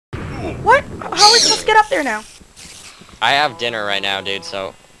What? How are we supposed to get up there now? I have dinner right now, dude,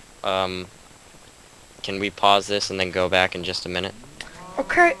 so, can we pause this and then go back in just a minute?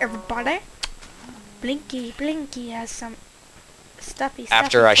 Okay, everybody. Blinky has some stuffy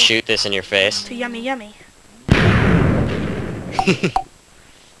After I to, shoot this in your face. to yummy.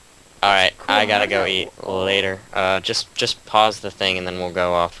 Alright, Cool, I gotta go eat later. Just pause the thing and then we'll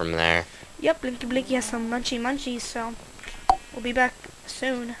go off from there. Yep, Blinky has some munchies, so we'll be back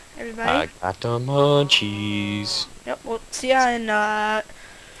soon, everybody. I got the munchies. Yep, we'll see ya in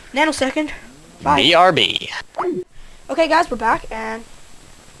nanosecond. Bye. BRB. Okay, guys, we're back, and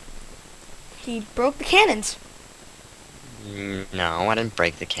he broke the cannons. No, I didn't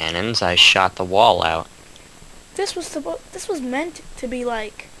break the cannons. I shot the wall out. This was meant to be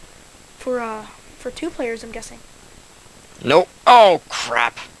like for 2 players, I'm guessing. Nope. Oh,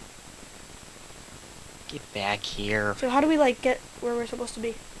 crap. Get back here. So how do we like get where we're supposed to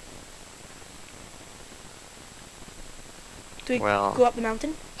be? Do we go up the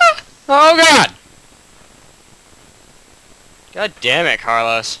mountain? Oh, God! God damn it,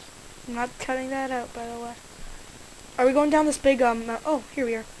 Carlos. I'm not cutting that out, by the way. Are we going down this big oh, here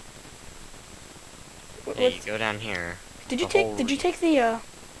we are. Yeah, you go down here. Did you take the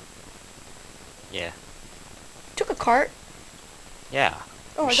Yeah. took a cart? Yeah.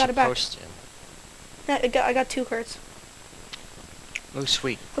 Oh, I got it back. Supposed to. Yeah, I got 2 carts. Oh,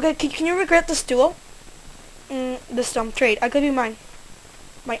 sweet. Okay, can you regret this duel? This trade. I could be mine.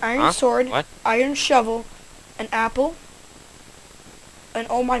 My iron sword, what? iron shovel, an apple, and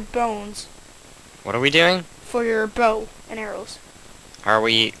all my bones What are we doing? for your bow and arrows.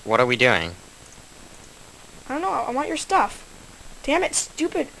 What are we doing? I don't know. I want your stuff. Damn it,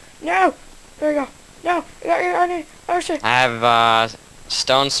 stupid. No. There you go. No. I got your iron sword. I have,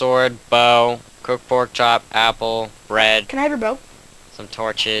 stone sword, bow, cooked pork chop, apple, bread, Can I have your bow? some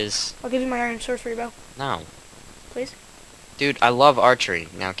torches. I'll give you my iron sword for your bow, No. please. Dude, I love archery.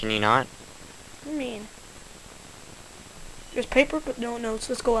 Now, can you not? What do you mean? There's paper, but no notes.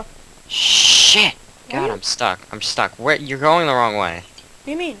 Let's go up. Shit! Why God, you- I'm stuck. I'm stuck. Where? You're going the wrong way. What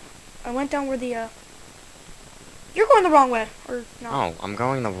do you mean? I went down where the You're going the wrong way, or no? Oh, I'm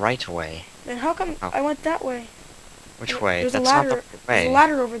going the right way. Then how come Oh. I went that way? Which way? There's That's a ladder. not the There's a way.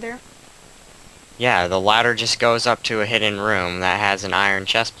 ladder over there. Yeah, the ladder just goes up to a hidden room that has an iron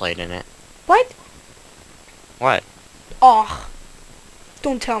chest plate in it. What? What? Aw.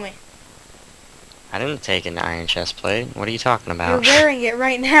 Don't tell me. I didn't take an iron chest plate. What are you talking You're about? wearing it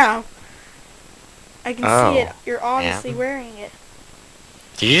right now. I can see it. Oh, You're obviously yeah. wearing it.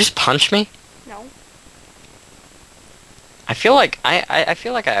 Did you just punch me? No. I feel like I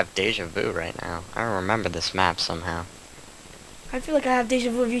feel like I have deja vu right now. I remember this map somehow. I feel like I have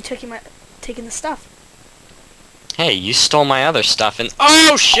deja vu of you taking the stuff. Hey, you stole my other stuff and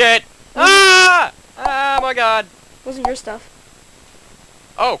oh shit! Ah! Oh my god! It wasn't your stuff.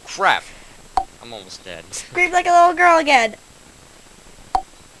 Oh crap! I'm almost dead. Scream like a little girl again. What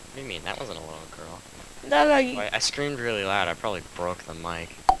do you mean? That wasn't a little girl. No, you... I screamed really loud. I probably broke the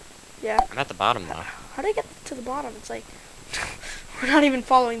mic. Yeah. I'm at the bottom though. How did I get to the bottom? It's like we're not even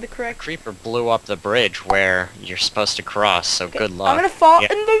following the correct. Creeper blew up the bridge where you're supposed to cross, so Okay, good luck. I'm gonna fall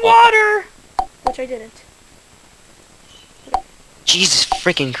Yeah. in the water, which I didn't. Jesus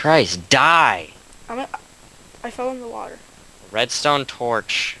freaking Christ, die! I fell in the water. Redstone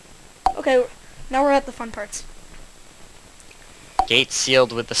torch. Okay, now we're at the fun parts. Gate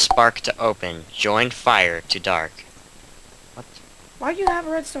sealed with the spark to open. Join fire to dark. What? Why do you have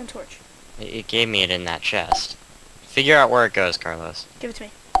a redstone torch? It gave me it in that chest. Figure out where it goes, Carlos. Give it to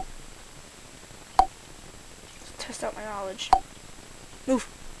me. Let's test out my knowledge. Move.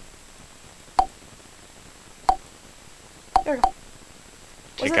 There we go.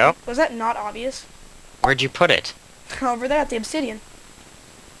 Did it go? Was that not obvious? Where'd you put it? Over there at the obsidian.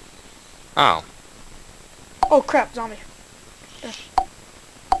 Oh. Oh crap, zombie. There.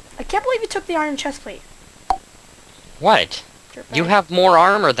 I can't believe you took the iron chest plate. What? Dirtbag. You have more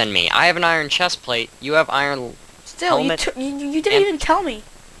armor than me. I have an iron chest plate. You have iron... Still, helmet you didn't even tell me.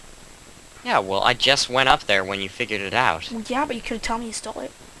 Yeah, well, I just went up there when you figured it out. Well, yeah, but you could have told me you stole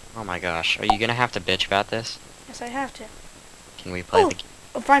it. Oh my gosh. Are you gonna have to bitch about this? Yes, I have to. Can we play Oh, the game?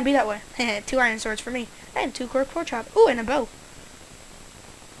 oh, fine, be that way. 2 iron swords for me. And 2 cork pork chop. Ooh, and a bow.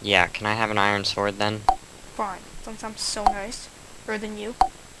 Yeah, can I have an iron sword then? Fine, since I'm so nice. Or than you.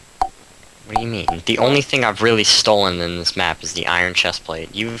 What do you mean? The only thing I've really stolen in this map is the iron chest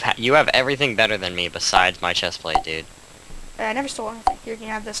plate. You have everything better than me besides my chest plate, dude. I never stole anything. Here, you can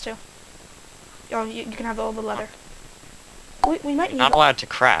have this too. Oh, you can have all the leather. We might need. Not allowed to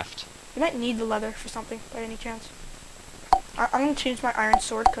craft. We might need the leather for something by any chance. I'm gonna change my iron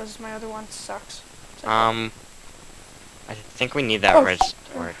sword because my other one sucks. So, I think we need that Oh, red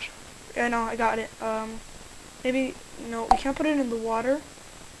torch. yeah, no, I got it. Maybe no, we can't put it in the water.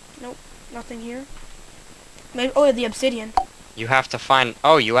 Nope, nothing here. Maybe oh yeah, the obsidian. You have to find.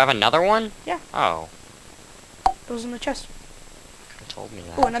 Oh, you have another one? Yeah. Oh, It was in the chest. you told me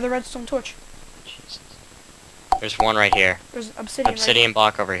that. Oh, another redstone torch. Jesus. There's one right here. There's obsidian. Obsidian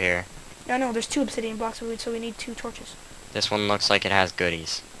block over here. Yeah, no, there's 2 obsidian blocks, so we need 2 torches. This one looks like it has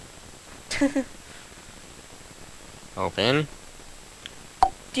goodies. Open.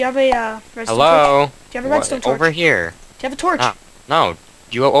 Do you have a redstone torch? Hello? Do you have a redstone torch? Over here. Do you have a torch? Ah, no.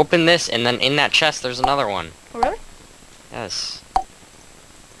 You open this, and then in that chest, there's another one. Oh, really? Yes.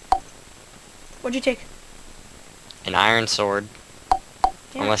 What'd you take? An iron sword.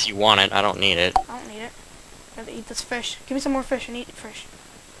 Damn. Unless you want it. I don't need it. I don't need it. I gotta eat this fish. Give me some more fish and eat fish.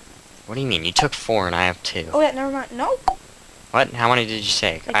 What do you mean? You took 4 and I have 2. Oh, yeah, never mind. No? What? How many did you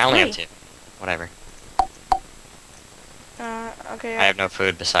take? Like I only have 3. 2. Whatever. Okay. I have no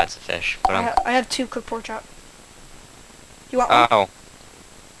food besides the fish. But I have 2 cooked pork chop. You want one? Oh.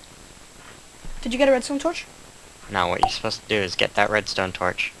 Did you get a redstone torch? No, what you're supposed to do is get that redstone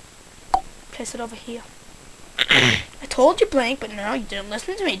torch. Place it over here. I told you, Blank, but no, you didn't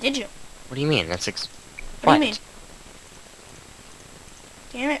listen to me, did you? What do you mean? That's What do you mean?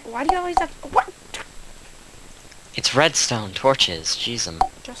 Damn it, why do you always have... What? It's redstone torches. Jeez 'em.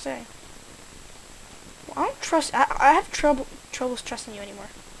 Just say. Well, I don't trust... I have troubles trusting you anymore.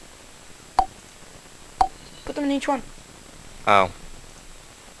 Put them in each one. Oh.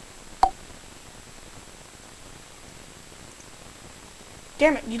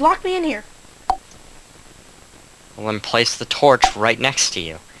 Damn it, you locked me in here. Well, then place the torch right next to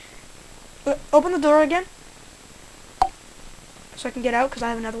you. Open the door again. So I can get out, because I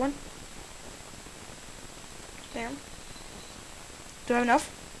have another one. Damn. Do I have enough?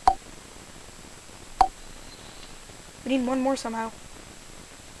 We need one more somehow.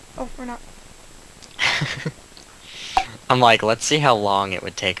 Oh, we're not. I'm like, let's see how long it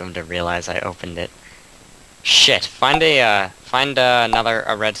would take him to realize I opened it. Shit. Find another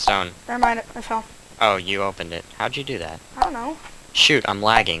redstone. Never mind, I fell. Oh, you opened it. How'd you do that? I don't know. Shoot, I'm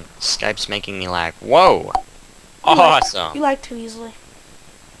lagging. Skype's making me lag. Whoa! You Awesome! lag too easily.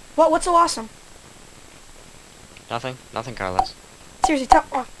 What's so awesome? Nothing? Nothing, Carlos. Seriously, tell...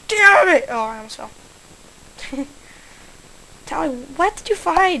 Oh, damn it! Oh, I almost fell. Tell me, what did you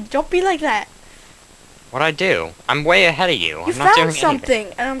find? Don't be like that. What'd I do? I'm way ahead of you. You I'm not doing found something,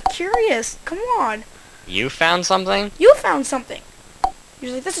 and I'm curious. Come on. You found something? You found something.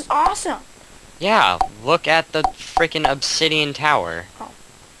 You're like, this is awesome. Yeah, look at the freaking obsidian tower. Oh.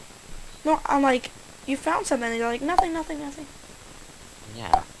 No, I'm like, you found something, and you're like, nothing, nothing, nothing.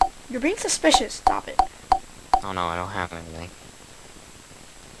 Yeah. You're being suspicious. Stop it. Oh no, I don't have anything.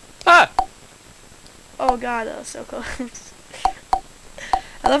 Ah! Oh god, that was so close.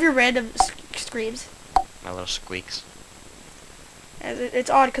 I love your random screams. My little squeaks.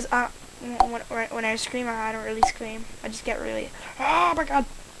 It's odd because when I scream, I don't really scream. I just get really, oh my god.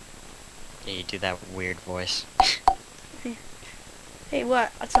 Yeah, you do that weird voice. Hey,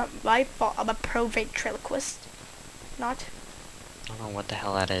 what? It's not my fault. I'm a pro ventriloquist. Not I don't know what the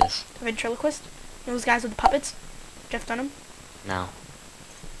hell that is. a ventriloquist. You know those guys with the puppets? Jeff Dunham? No.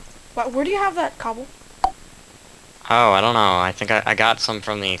 What? Where do you have that cobble? Oh, I don't know. I think I got some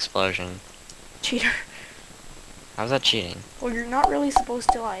from the explosion. Cheater. How's that cheating? Well, you're not really supposed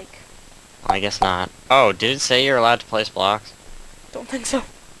to, like... Well, I guess not. Oh, did it say you're allowed to place blocks? Don't think so.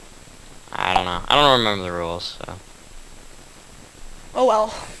 I don't know. I don't remember the rules, so... Oh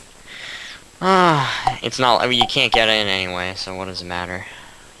well. It's not... I mean, you can't get in anyway, so what does it matter?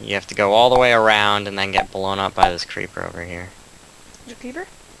 You have to go all the way around and then get blown up by this creeper over here. Is it a creeper?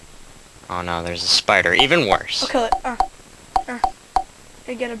 Oh no, there's a spider. Even worse. I'll kill it.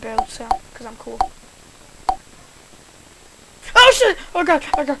 I get a bow, so, because I'm cool. Oh shit! Oh god!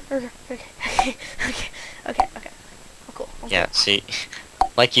 Oh god! Oh god! Okay. Okay. Oh cool. Yeah, see...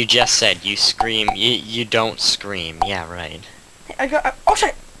 Like you just said, you scream... You don't scream. Yeah, right. I got... oh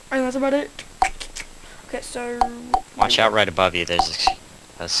shit! Alright, that's about it. Okay, so... Watch out right above you, there's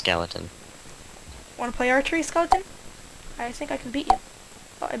a skeleton. Wanna play archery, skeleton? I think I can beat you.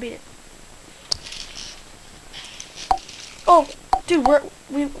 Oh, I beat it. Oh, dude,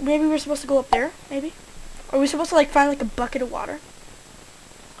 maybe we're supposed to go up there, maybe? Or are we supposed to, like, find, like, a bucket of water?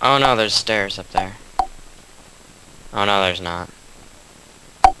 Oh no, there's stairs up there. Oh no, there's not.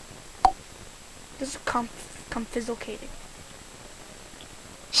 This is confiscating.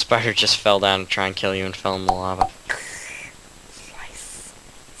 Spider just fell down to try and kill you and fell in the lava. Slice.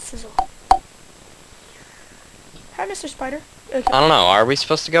 Sizzle. How does Mr. Spider. I don't know. Are we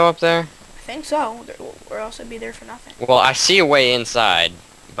supposed to go up there? I think so, or else I'd be there for nothing. Well, I see a way inside,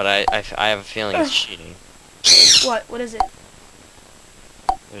 but I have a feeling it's cheating. What? What is it?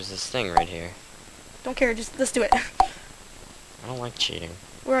 There's this thing right here. Don't care, just let's do it. I don't like cheating.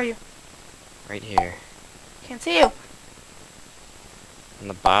 Where are you? Right here. Can't see you. On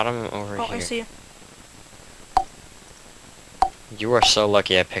the bottom over Oh, here. I see you. You are so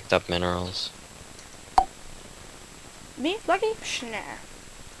lucky I picked up minerals. Me? Lucky? Nah.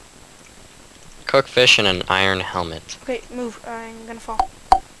 Cook fish in an iron helmet. Okay, move. I'm gonna fall.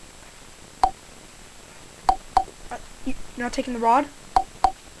 You're not taking the rod?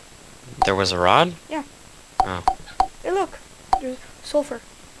 There was a rod? Yeah. Oh. Hey, look. There's sulfur.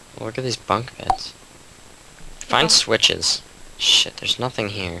 Look at these bunk beds. Find switches. Shit, there's nothing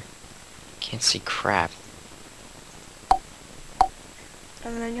here. Can't see crap.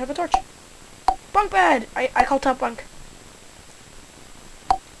 And then you have a torch. Bunk bed! I call top bunk.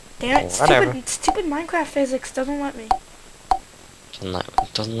 Damn it, Whatever. stupid Minecraft physics doesn't let me.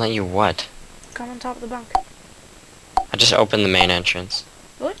 Doesn't let you what? Come on top of the bunk. I just opened the main entrance.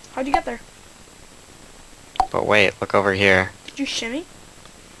 Really? How'd you get there? But wait, look over here. Did you shimmy?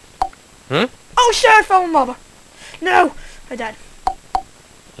 Hmm? Oh shit, I fell in lava! No! I died.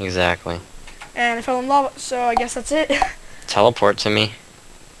 Exactly. And I fell in lava, so I guess that's it. Teleport to me.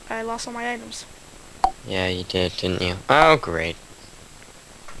 I lost all my items. Yeah, you did, didn't you? Oh, great.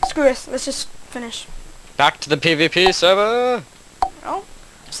 Screw this, let's just finish. Back to the PvP server! Oh,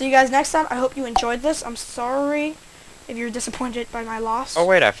 see you guys next time. I hope you enjoyed this. I'm sorry if you're disappointed by my loss. Oh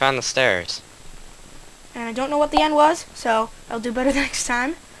wait, I found the stairs. And I don't know what the end was, so I'll do better next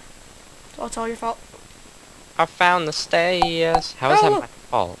time. So it's all your fault. I found the stairs. How is Oh, that look. my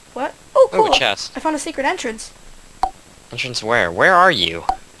fault? What? Oh, cool. Oh, a chest. I found a secret entrance. Entrance where? Where are you?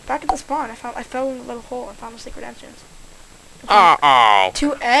 Back at the spawn. I fell in a little hole and found a secret entrance. Oh.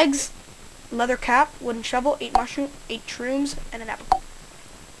 2 eggs, leather cap, wooden shovel, 8 mushroom, 8 shrooms, and an apple.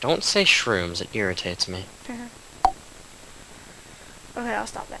 Don't say shrooms, it irritates me. Okay, I'll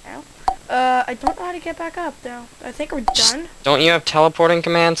stop that now. I don't know how to get back up, though. I think we're done. Don't you have teleporting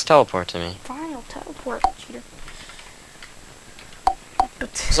commands? Teleport to me. Fine, I'll teleport, cheater.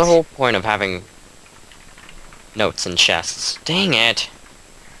 What's the whole point of having notes and chests? Dang it.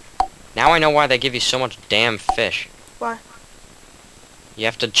 Now I know why they give you so much damn fish. Why? You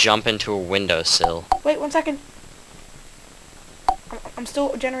have to jump into a windowsill. Wait, 1 second. I'm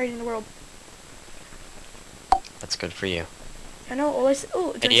still generating the world. That's good for you. I know, all I see.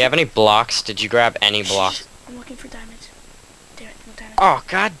 Oh, Hey, do you have any blocks? Did you grab any blocks? I'm looking for diamonds. Damn it, no diamonds. Oh,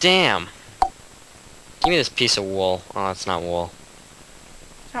 god damn. Give me this piece of wool. Oh, that's not wool.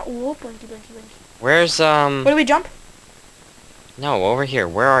 It's not wool. Blinky, blinky, blinky. Where's, Where do we jump? No, over here.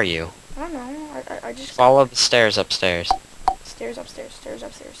 Where are you? I don't know. I just... Follow the stairs upstairs. Stairs upstairs, stairs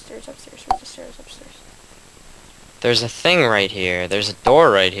upstairs, stairs upstairs. Where's the stairs upstairs? There's a thing right here. There's a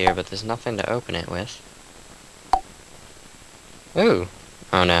door right here, but there's nothing to open it with. Ooh.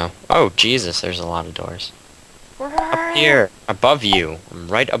 Oh no. Oh, Jesus, there's a lot of doors. Where Up here. Above you. I'm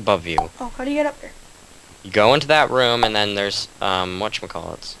right above you. Oh, how do you get up there? You go into that room, and then there's,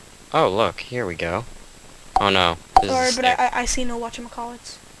 whatchamacallits. Oh, look. Here we go. Oh no. This Sorry, is but I see no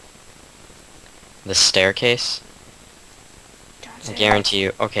whatchamacallits. the staircase. Don't I say guarantee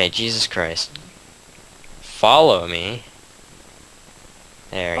you. Okay, Jesus Christ. Follow me.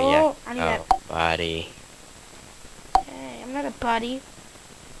 There that. you Oh, I need go, that. buddy. Hey, I'm not a buddy.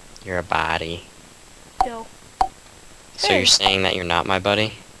 You're a body. Yo. So Hey. you're saying that you're not my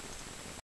buddy?